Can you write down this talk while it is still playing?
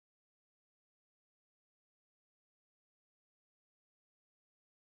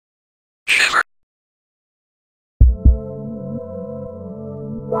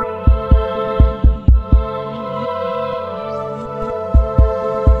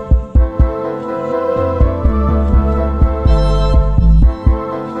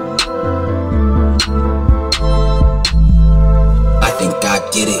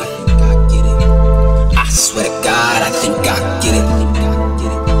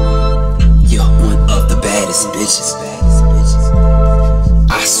bitches.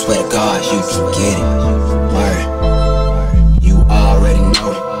 I swear to God, you can get it. Word, you already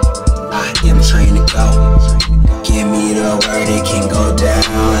know I am trained to go. Give me the word, it can go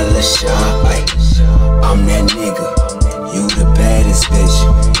down. Let's shop, I'm that nigga, you the baddest bitch.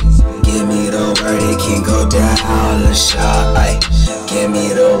 Give me the word, it can go down. Let's shop, give me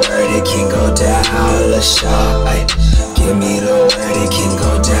the word, it can go down. Let's shop, give me the word, it can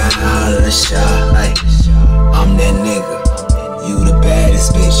go down. Let's shop, I'm that nigga, you the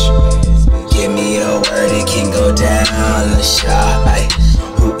baddest bitch. Give me the word, it can go down. Let's shop,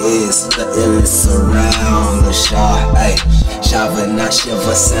 who is the illest around? Let's shop, Shiver, not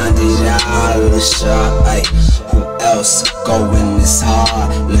Shiver, sound it out. Let's shop, who else going this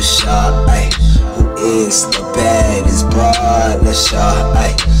hard? Let's shop, who is the baddest broad? Let's shop,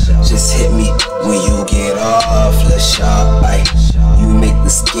 just hit me when you get off. Let's shop, you make me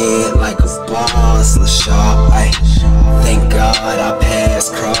scared like a boss. Let's shop, thank God I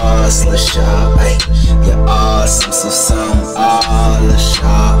passed cross. Let's shop, you're awesome, so some all. Let's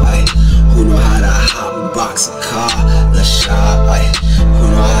shop, who know how to hot box a car? Let's shop, who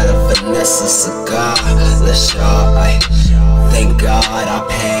know how to finesse a cigar? Let's shop, thank God I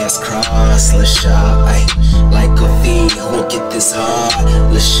passed cross. Let's shop, like a fiend who won't get this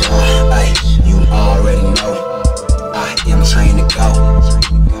hard. Let's shop, you already know I am trained to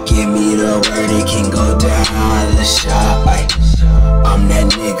go. Give me the word, it can go down. Let's shop, I'm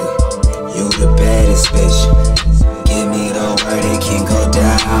that nigga, you the baddest bitch. Give me the word, it can go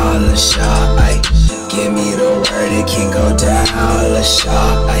down. Let's shop, give me the word, it can go down. Let's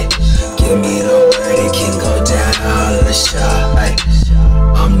shop, give me the word, it can go down. Let's shop,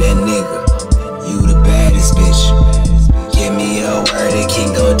 I'm that nigga, you the baddest bitch. Give me the word, it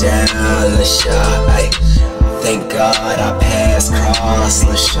can go down. Let's shop, thank God I passed cross.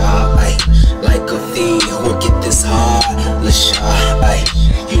 Let's shop, like a fiend who won't get this hard. Let's shop,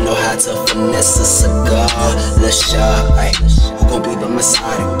 you know how to finesse a cigar. Let's shop, who gon' be by my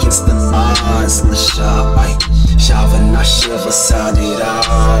side against the odds? Let's shop, Shiver, not Shiver, sound it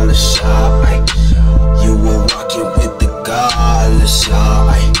out. Let's shop, you were rockin' with the God. Let's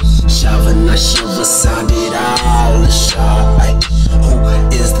shop, Shiver, not Shiver, sound it out. Let's shop, who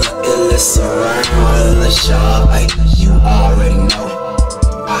is the illest around? Let's shop, you already know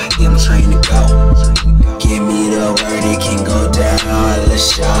I am trained to go. Give me the word, it can go down.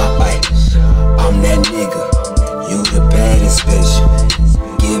 Let's shop, I'm that nigga, you the baddest bitch.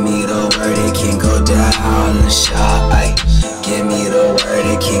 Give me the word, it can go down. Let's shop, give me the word,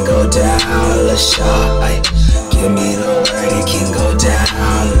 it can go down. Let's shop, give me the word, it can go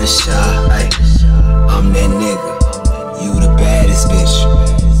down. Let's shop, I'm that nigga, you the baddest bitch.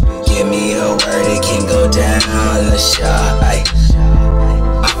 Give me the word, it can go down. Let's shop,